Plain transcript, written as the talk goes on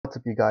What's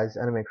up, you guys?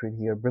 Anime Creed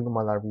here, bringing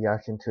my live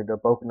reaction to the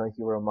Boku no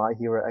Hero My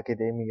Hero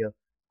Academia,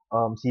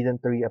 season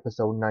 3,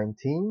 episode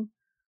 19.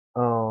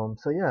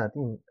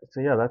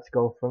 Let's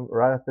go from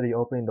right after the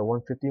opening, the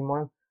 150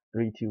 mark.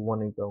 3, 2,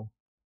 1, and go.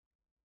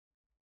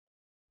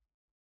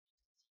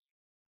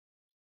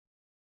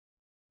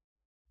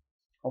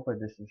 Hopefully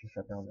this is a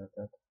shutdown at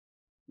that.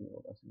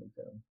 That's an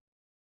exam.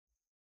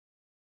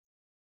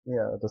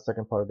 Yeah, the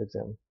second part of the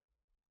exam.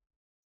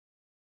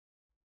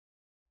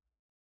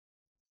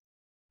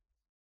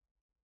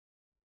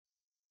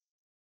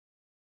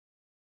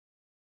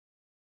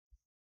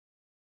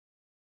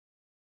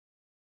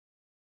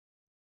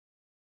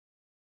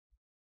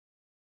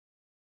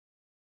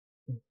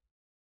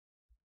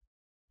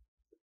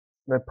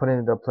 They're putting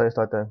in the place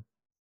like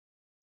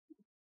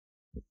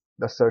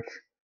the search.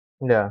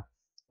 Yeah,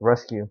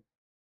 rescue.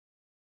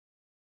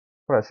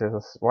 Why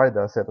did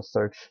I say the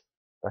search?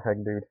 The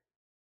heck, dude.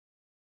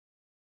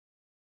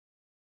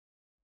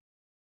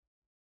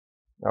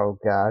 Oh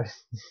god.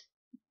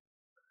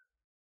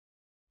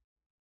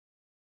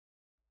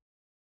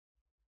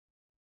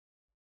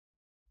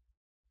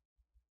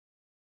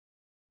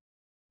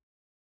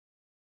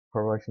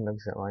 Production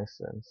exit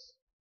license.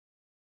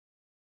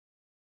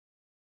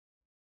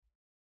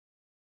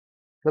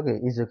 Look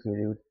at Izuku,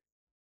 dude.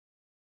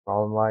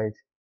 All Might,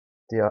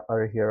 the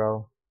other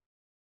hero.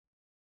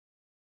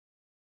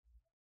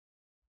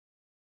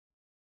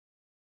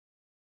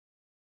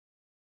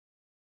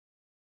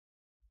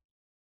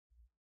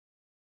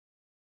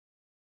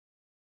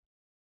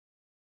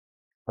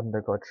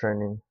 Undergo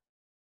training.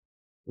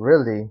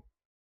 Really?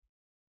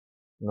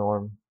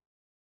 Norm.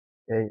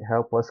 A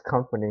helpless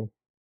company.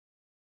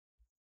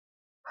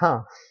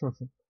 Huh.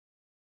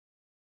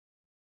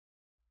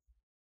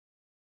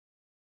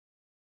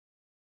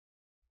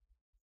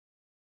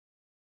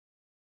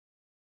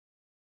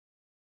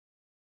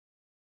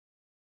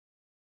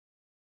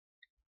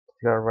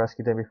 You gotta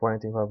rescue them before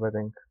anything for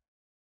everything.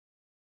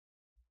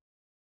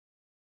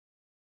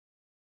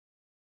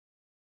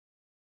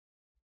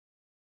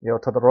 Yo,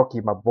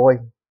 Todoroki, my boy.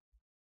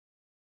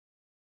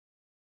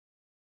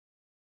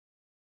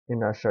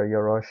 Inasha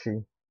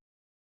Yoroshi.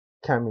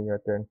 Kami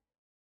right there.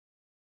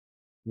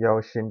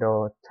 Yo,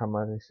 Shindo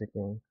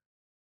Tamarishiki.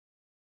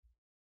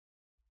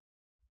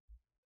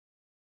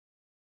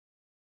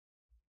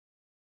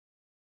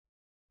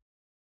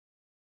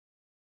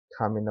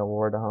 Kami no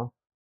word, huh?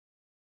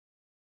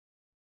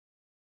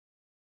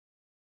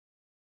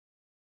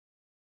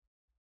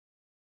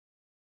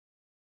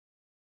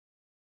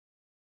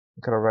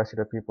 You could have rescued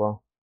the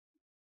people.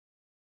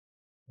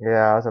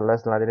 Yeah, that's a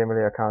lesson I didn't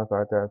really account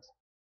for that.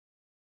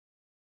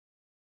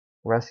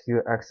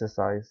 Rescue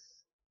exercise.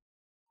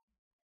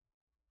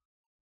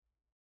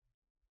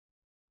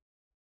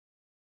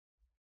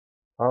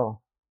 Oh.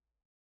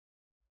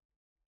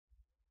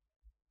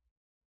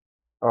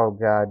 Oh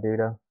god,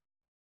 dude.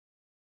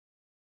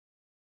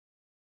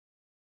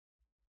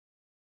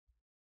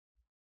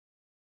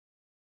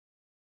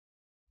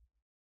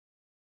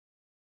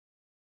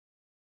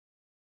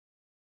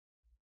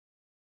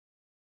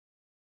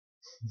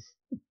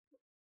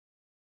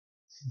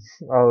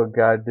 Oh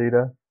god, dude.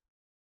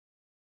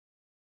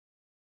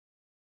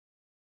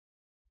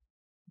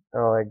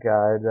 Oh my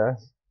god.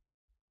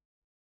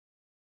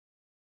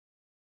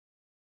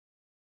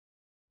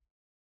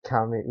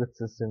 Kami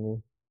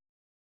Utsusumi.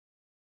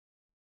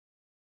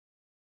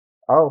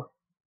 Oh.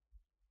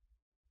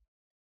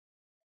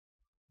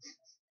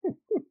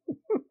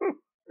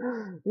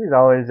 He's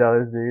always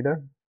jealous,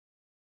 dude.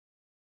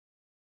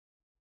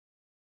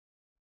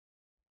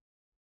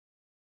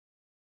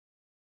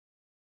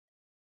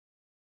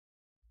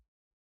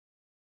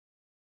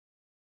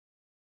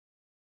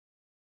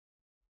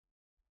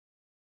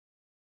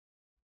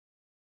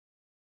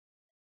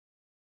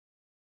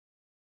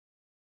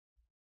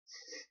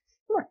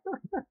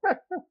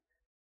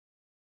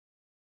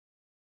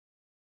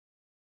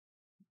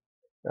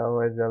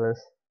 Always jealous.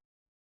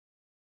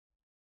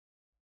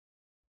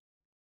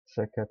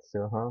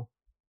 Shiketsu, huh?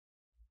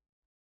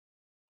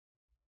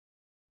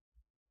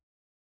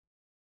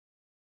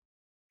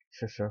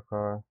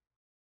 Shishokara.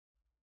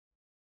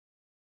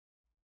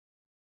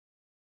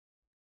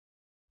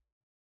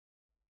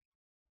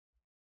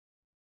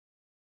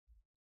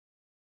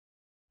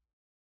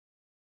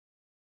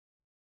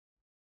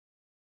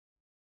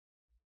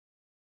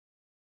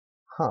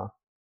 Huh.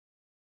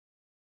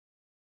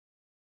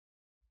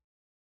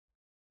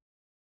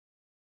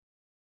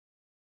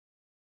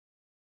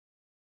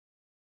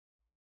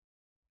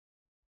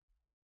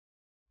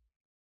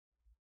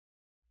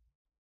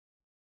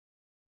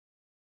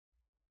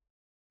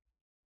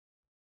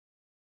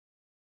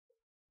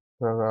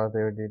 Whatever out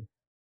there, dude.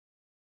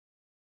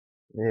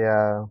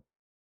 Yeah.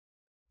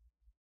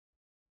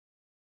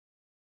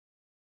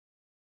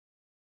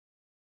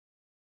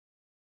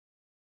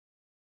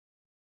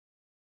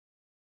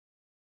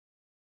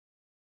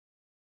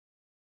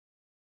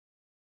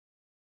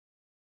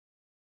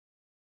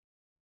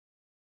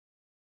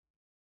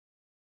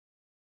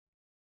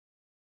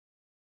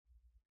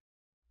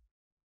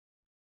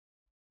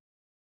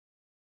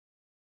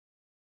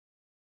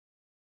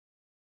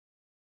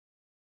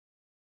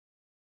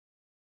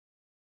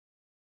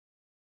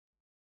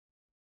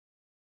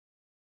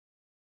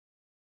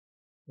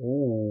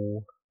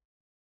 Ooh,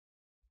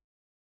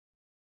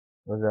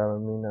 what's that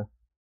mean?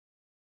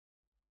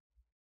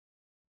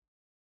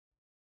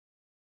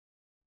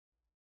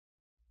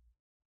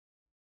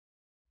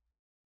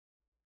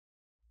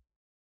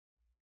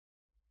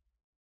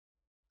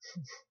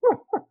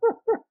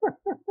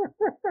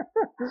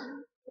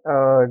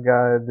 Oh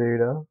god,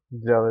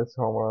 dude, jealous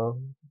homo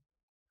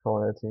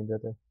team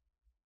that they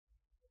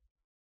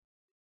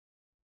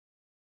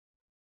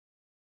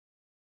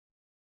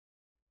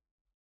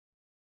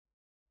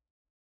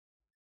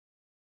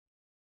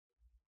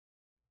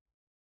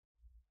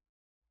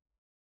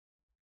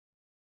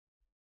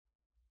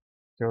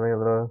doing a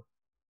little.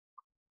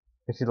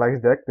 If she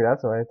likes Deku,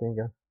 that's why I think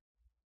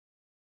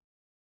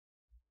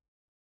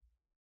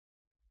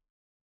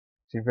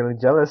she's really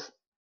jealous.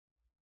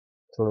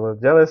 She's a little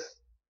jealous.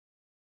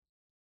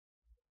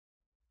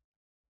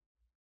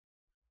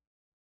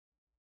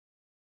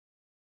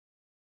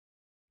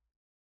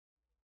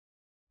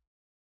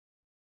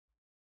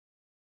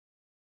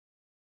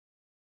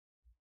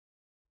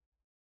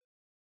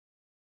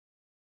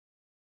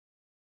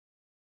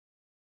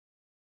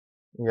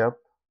 Yep.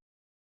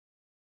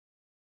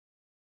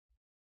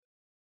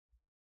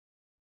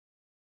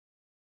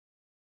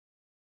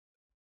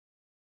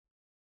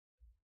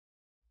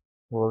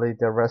 Will lead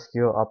the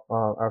rescue up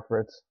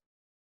efforts,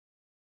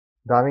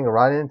 diving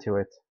right into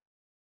it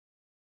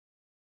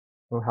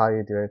and how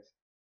you do it.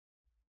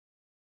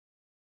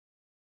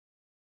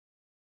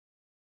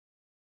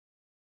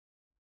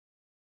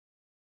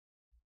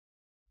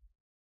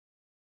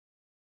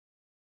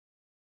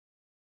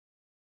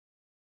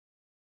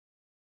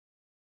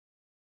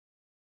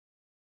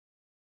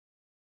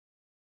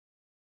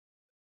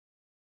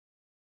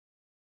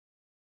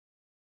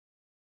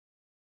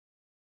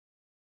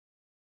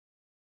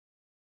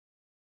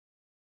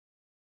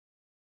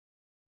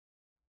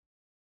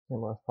 As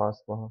much as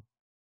possible.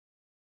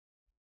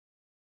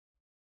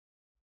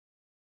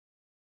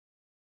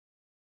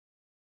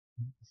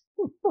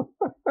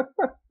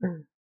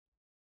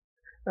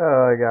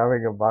 Oh god, I'm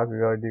making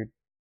Bakugo, dude.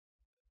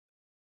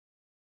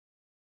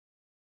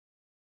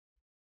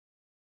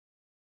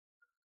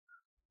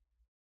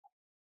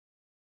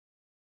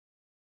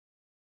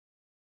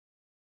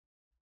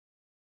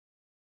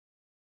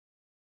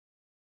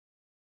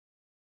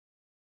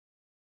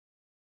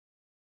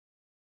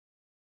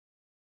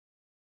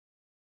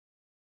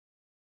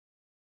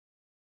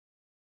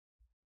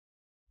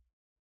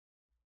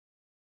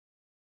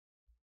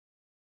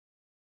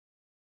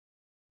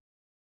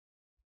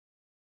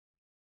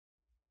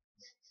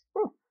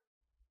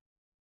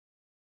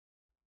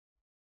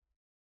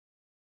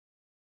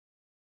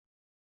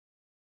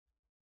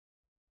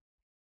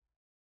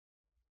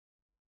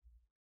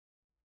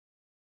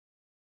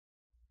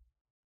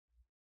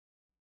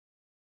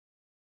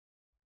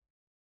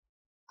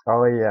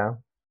 Oh yeah.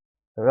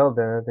 Well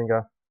then, I think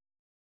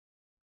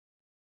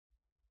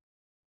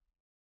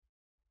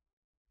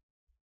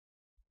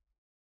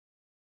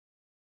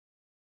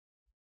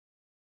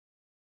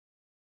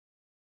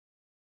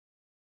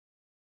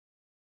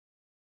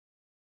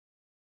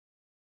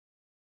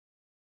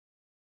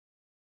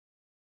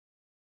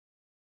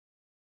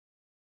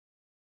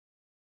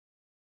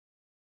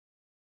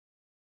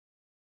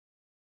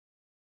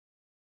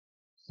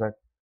it's like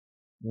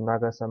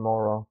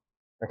Nagasamoro.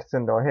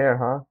 Extendo here,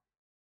 huh?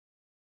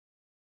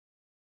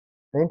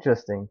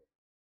 Interesting.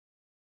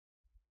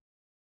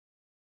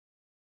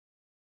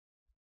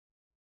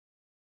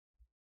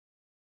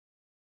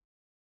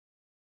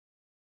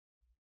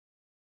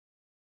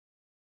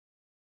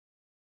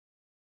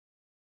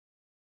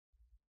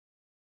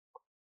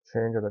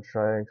 Change of the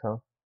trade, huh?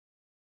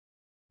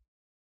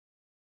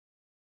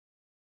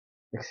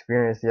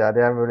 Experience, yeah,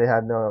 they haven't really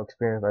had no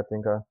experience, I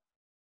think. They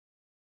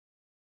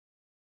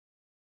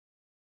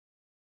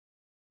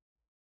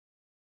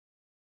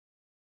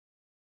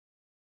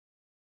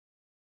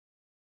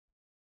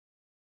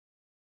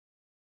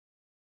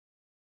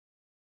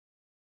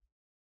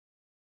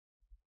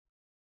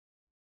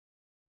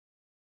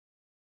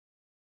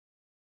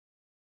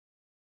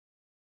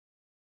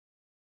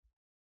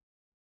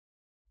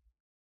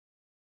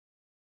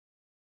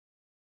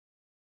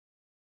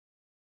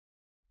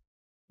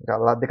got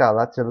a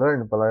lot to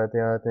learn, but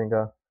I think,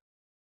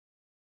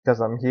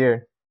 because I'm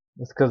here.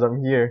 It's because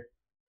I'm here.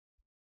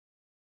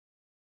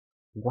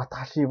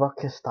 Watashi wa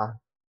kishita.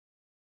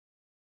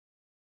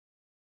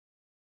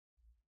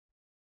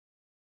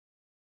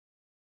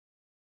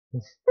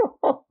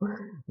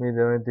 Me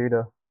doing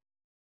dude.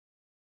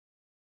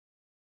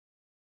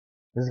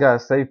 Just gotta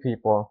save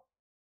people.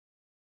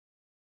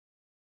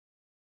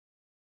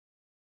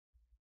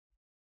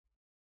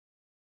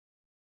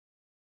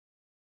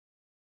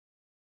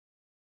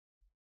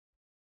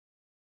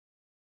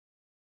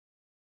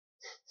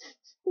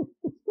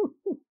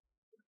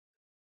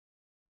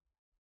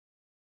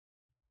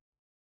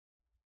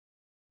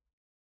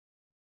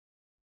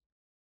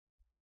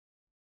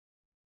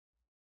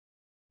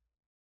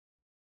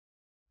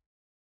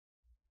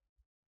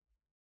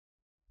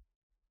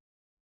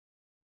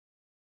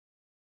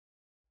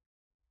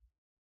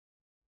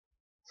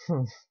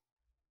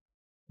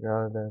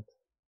 Yeah, that.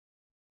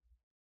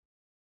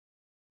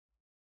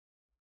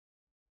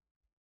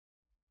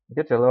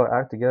 Get your little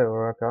act together,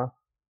 Uraka.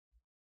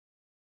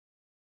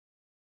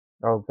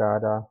 Oh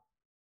god,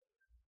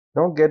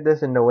 don't get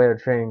this in the way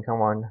of training,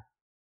 come on.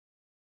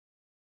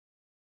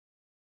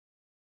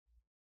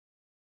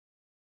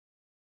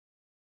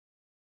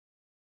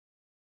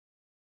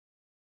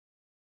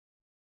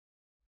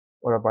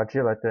 What about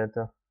you like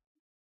that?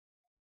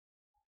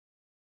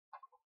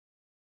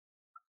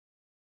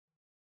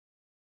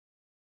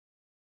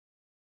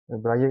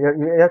 But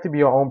you have to be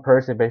your own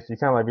person, basically. You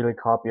can't like really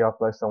copy off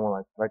like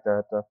someone like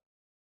that.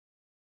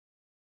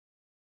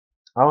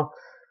 I don't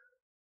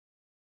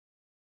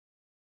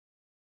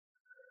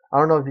I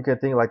don't know if you can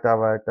think like that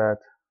like that.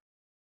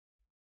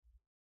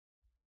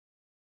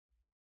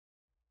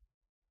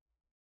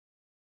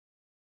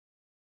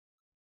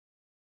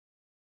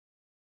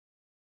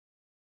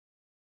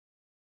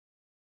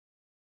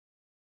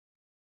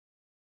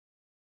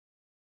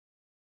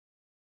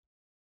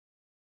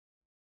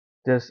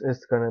 This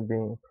is gonna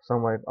be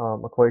some like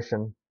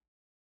equation.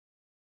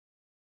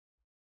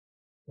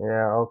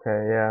 Yeah,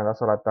 okay, yeah,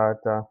 that's what I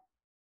thought.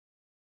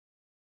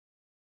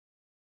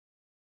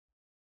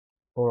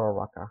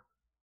 Uraraka.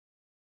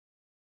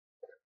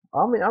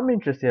 I'm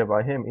interested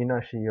about him,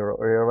 Inashi or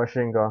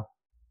Yoroshinga.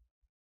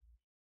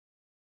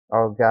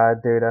 Oh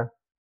god, dude,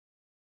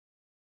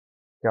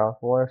 God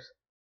Force.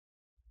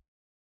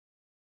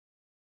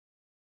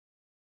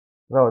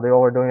 No, they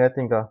all were doing I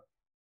think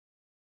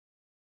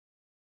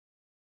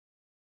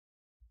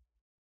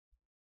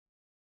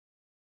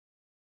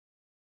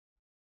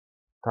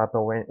type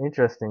of way.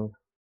 Interesting.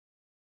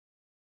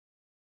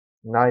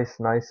 Nice,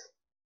 nice.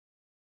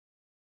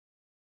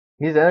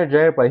 He's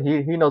energetic, but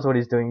he knows what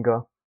he's doing.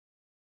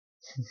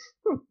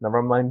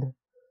 Never mind.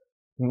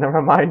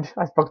 Never mind.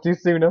 I spoke too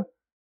soon.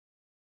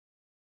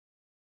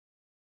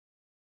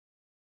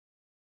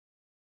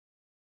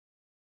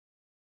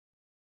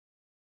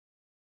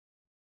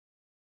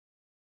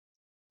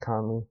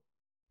 Kami.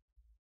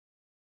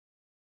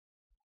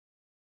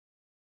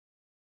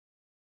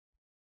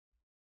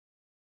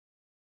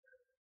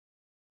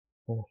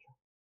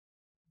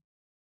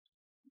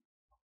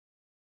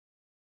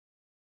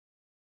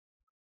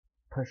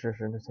 Pressure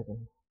in a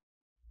second.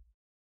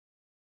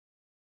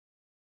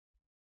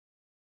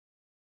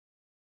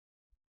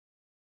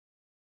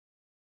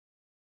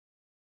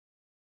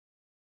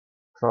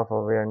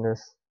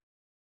 Self-awareness.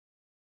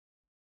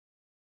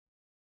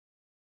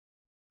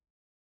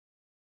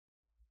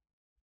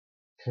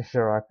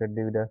 Sure, I could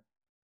do that.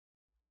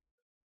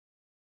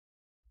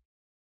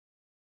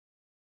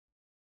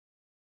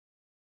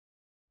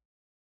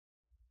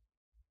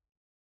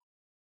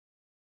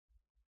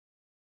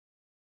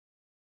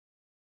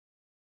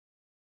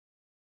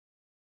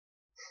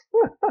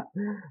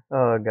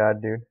 Oh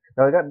god, dude.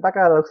 That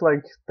guy looks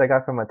like the guy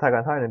from Attack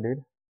on Titan,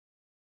 dude.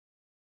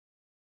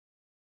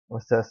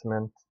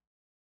 Assessment.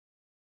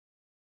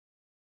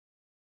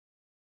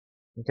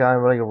 You can't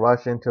really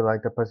rush into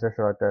like the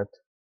position like that.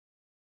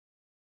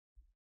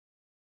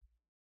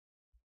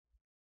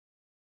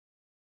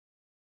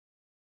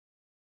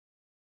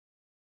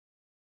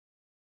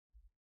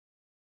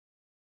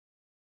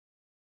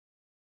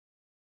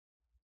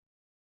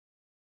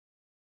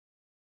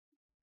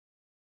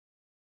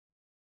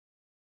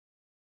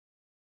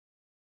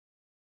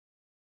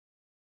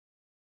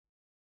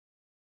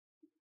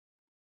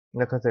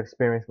 Because of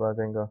experience, but I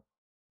think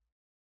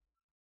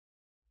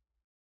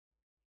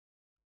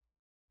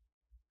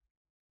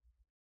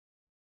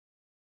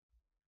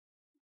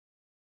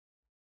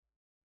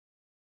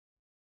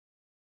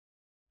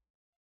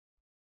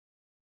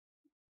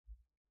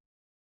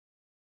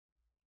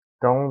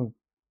don't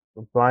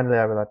blindly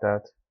have it like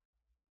that.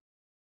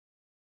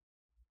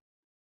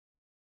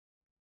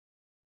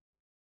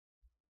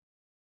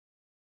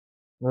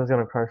 Who's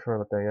gonna crush her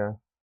like that, yeah.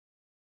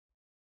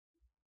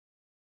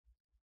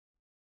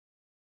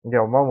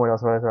 Yo, Momo,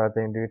 that's what I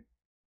think, dude.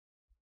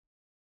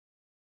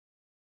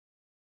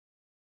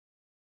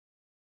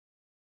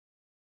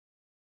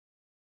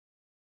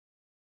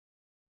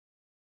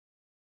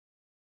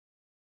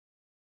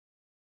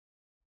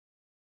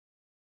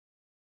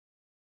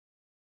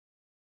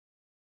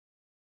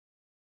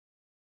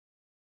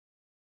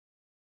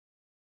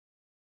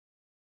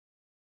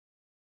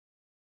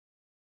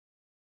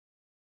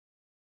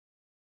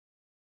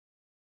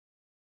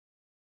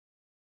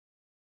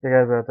 You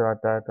guys better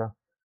like that.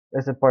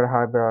 It's important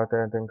how I better like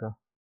that, I think.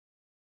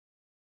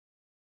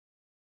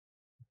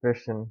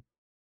 Christian.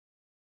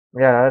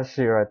 Yeah, that's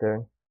she right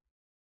there.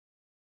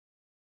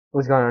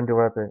 Who's gonna undo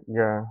weapon?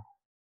 Yeah.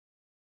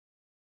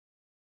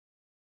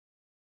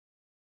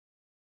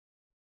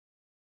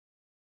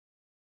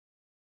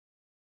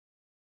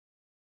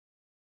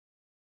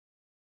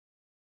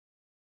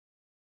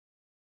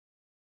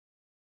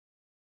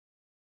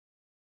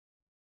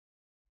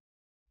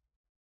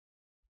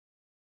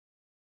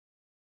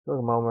 Look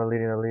at Momo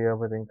leading the lead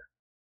up, I think.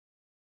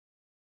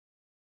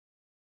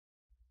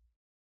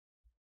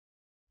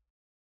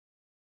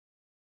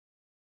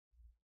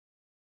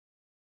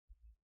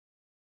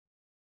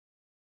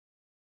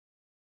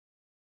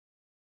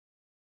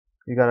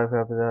 You gotta feel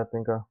after that, I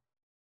think.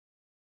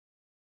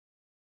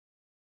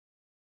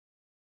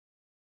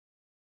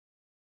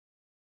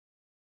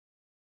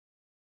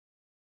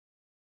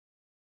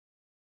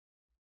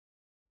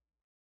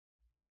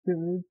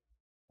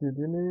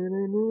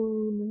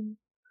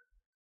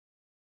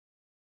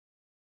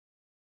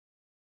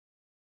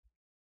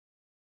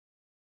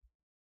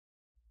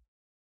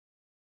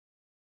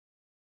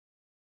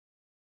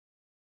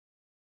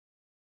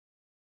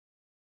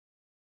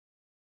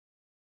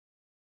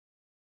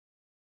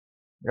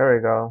 There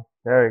we go.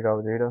 There we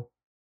go, dude.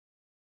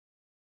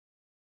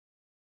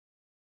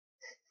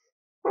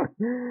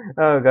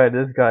 Oh god,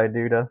 this guy,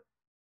 dude.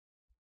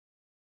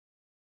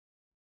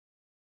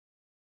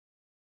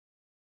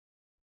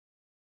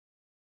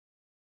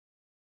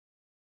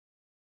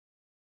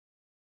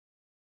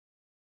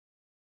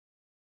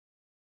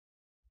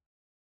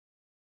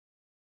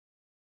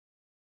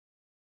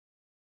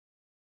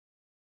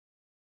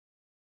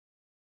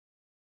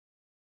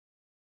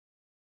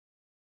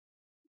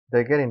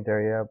 They're getting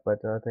there, yeah, but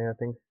I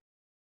think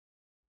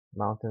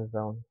mountain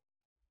zone.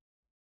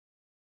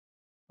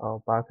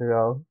 Oh,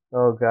 Bakugo.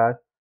 Oh god.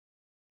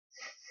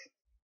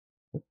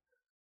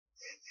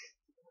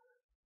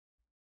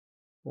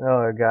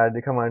 Oh god,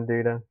 come on,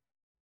 dude.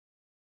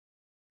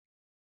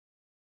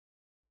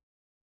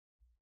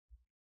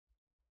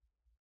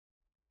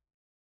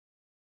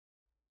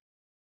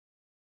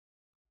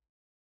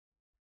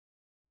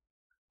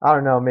 I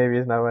don't know, maybe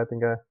it's not what I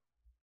think.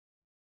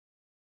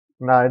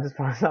 Nah, it's just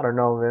I don't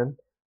know, man.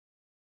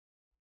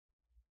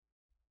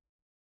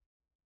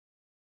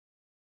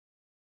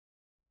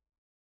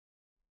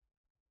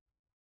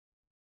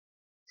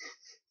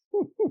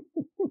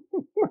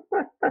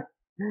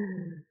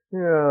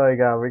 Oh my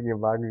god, freaking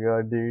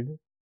Bakugo, dude.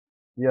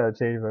 You gotta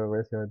change my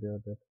words gonna deal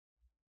with this.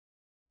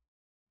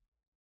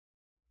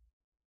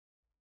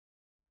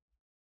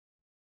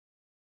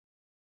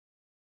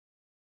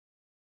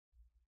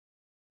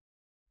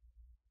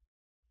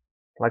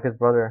 Like his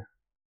brother.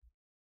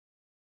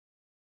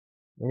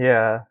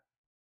 Yeah.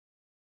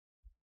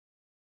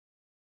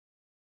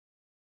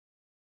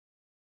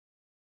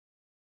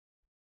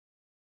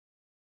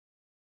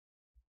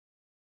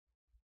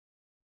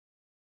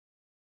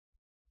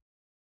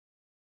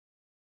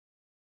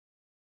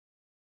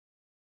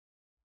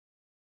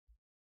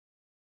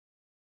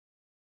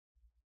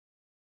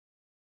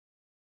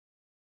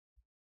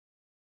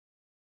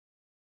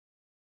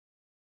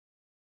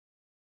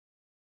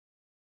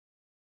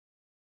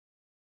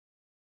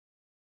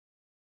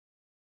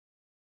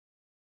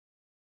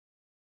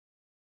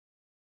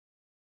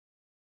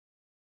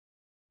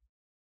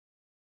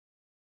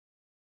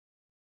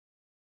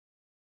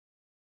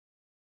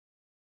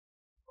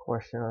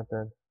 Question out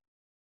there.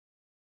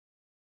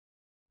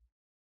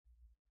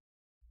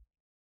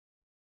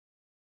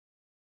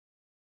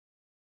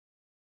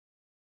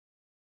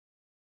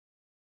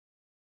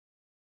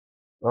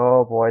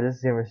 Oh boy, this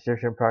is even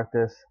Egyptian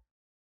practice.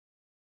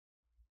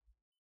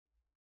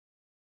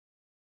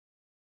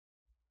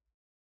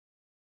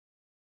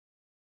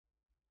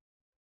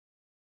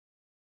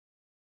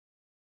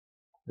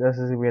 This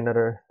is gonna be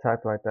another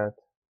attack like that.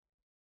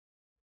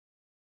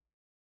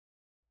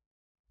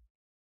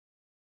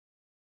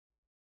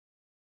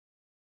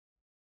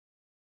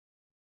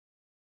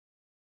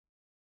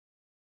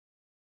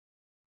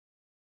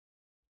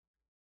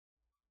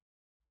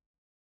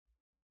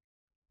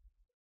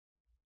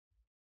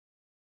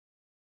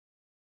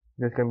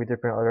 There's gonna be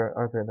different other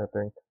I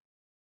think.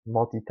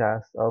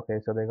 Multitask. Okay,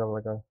 so they got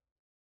like a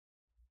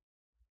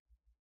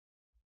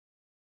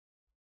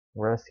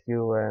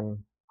rescue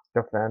and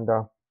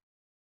defender.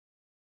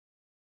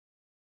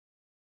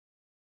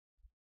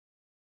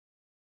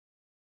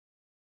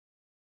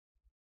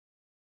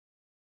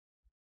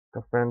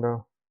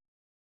 Defender.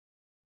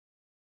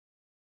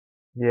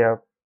 Yeah.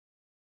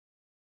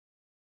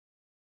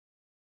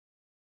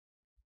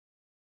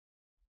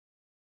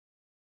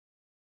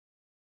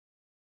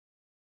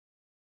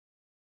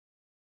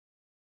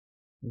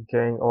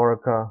 Getting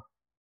Orica.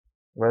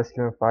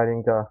 Rescue and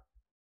fighting the.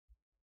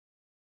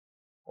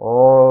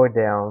 Oh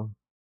damn.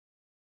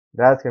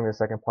 That's gonna be the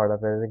second part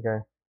of it, I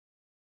think.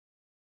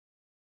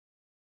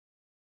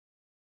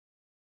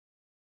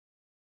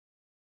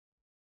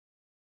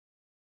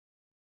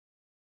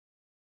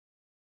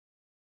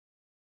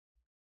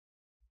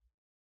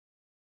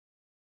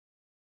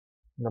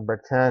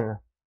 Number 10.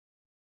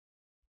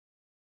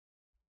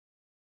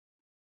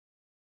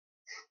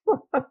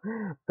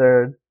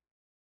 Third.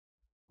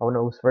 Oh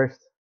no, who's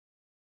first?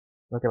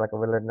 Looking like a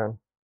villain.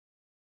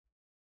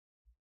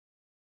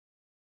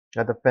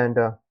 A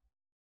defender.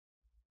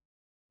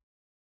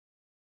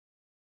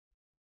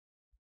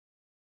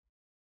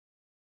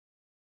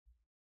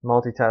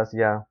 Multitask,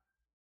 yeah.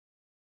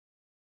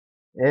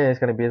 Yeah, it's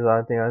gonna be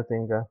I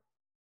think.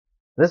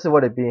 This is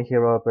what it being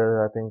hero up is,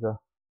 I think.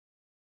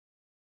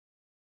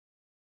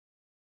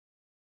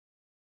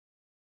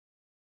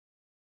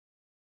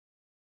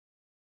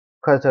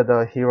 Cause of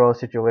the hero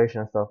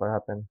situation and stuff that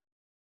happened.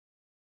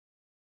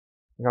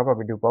 I'll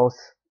probably do both.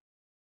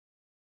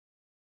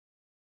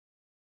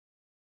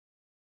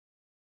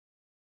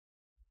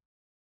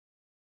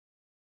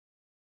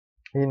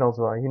 He knows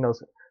what he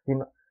knows.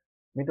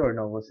 Midori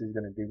knows what she's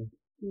gonna do.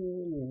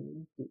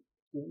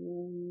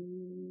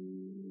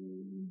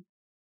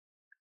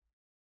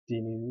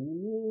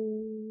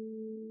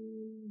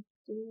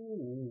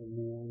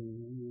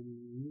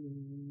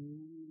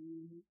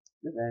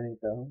 Just ending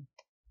though.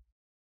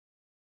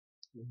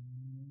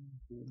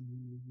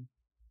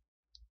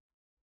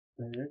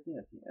 Anything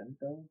at the end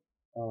though?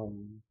 I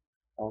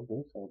don't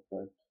think so,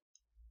 but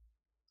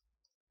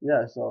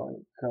yeah. So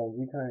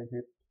we kind of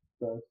hit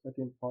the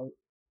second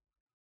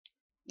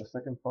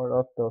part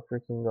of the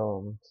freaking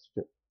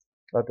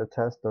of the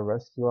test, the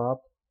rescue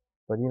op.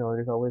 But you know,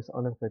 there's always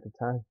unexpected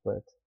times.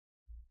 But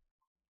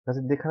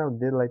because they kind of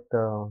did like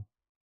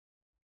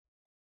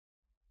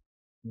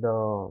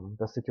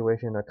the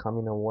situation that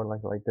coming in war,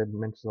 like they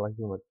mentioned, like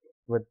you know,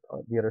 with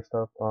the other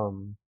stuff.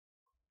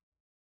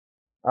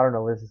 I don't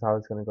know. This is how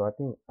it's gonna go. I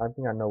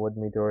think I know what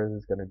Midoriya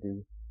is gonna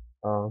do.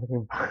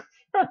 Looking back,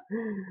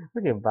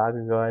 looking back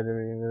and going, I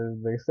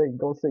mean, they say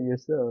go say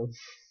yourself.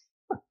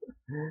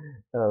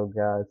 Oh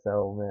God,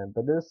 so man.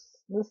 But this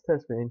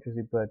test's been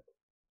interesting, but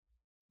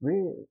we,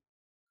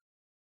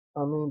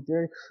 I mean,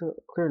 there's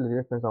clearly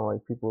difference on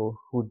like people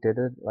who did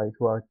it, like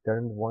who are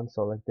done it once,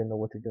 so like they know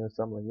what to do, and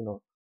some like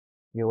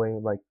you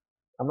ain't like.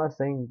 I'm not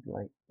saying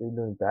like they're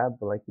doing bad,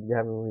 but like you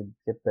haven't really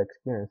get the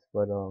experience.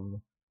 But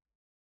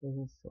this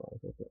is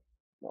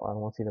no, I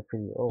don't want to see the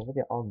preview. Oh, look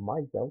at on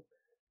Mike though.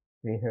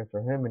 We ain't heard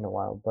from him in a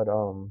while, but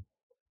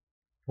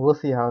we'll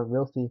see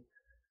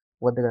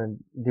what they're gonna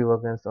do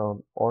against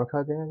Orca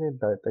again,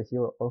 the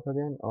hero Orca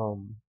again.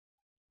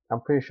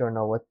 I'm pretty sure I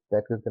know what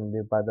Deku's gonna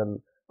do by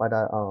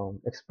that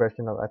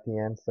expression of at the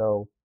end.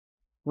 So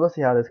we'll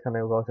see how this kind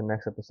of goes in the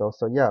next episode.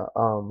 So yeah,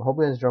 hope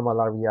you enjoyed my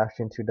live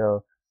reaction to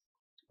the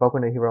Boku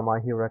no Hero My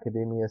Hero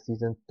Academia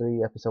season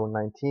 3 episode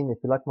 19.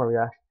 If you like my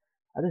reaction,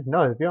 I just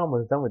noticed we're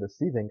almost done with the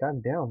season.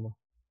 God damn,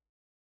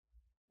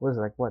 what is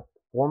it, like what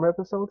 4 more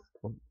episodes?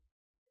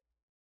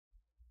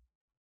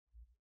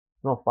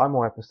 No, 5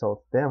 more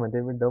episodes. Damn, and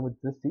then we're done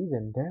with this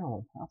season.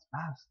 Damn, that's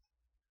fast.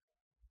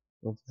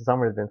 Well, the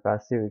summer's been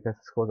fast too because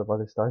the school's about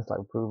to start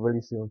like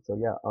really soon. So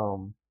yeah,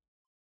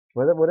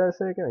 what did I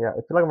say again? Yeah,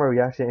 if you like my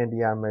reaction in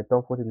the anime,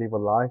 don't forget to leave a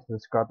like and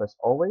subscribe as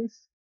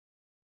always.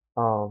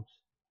 Um,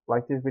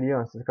 like this video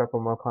and subscribe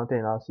for more content.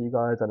 And I'll see you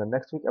guys on the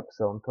next week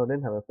episode. Until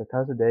then, have a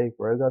fantastic day.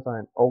 Where you guys are,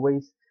 and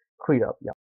always creed up, yeah.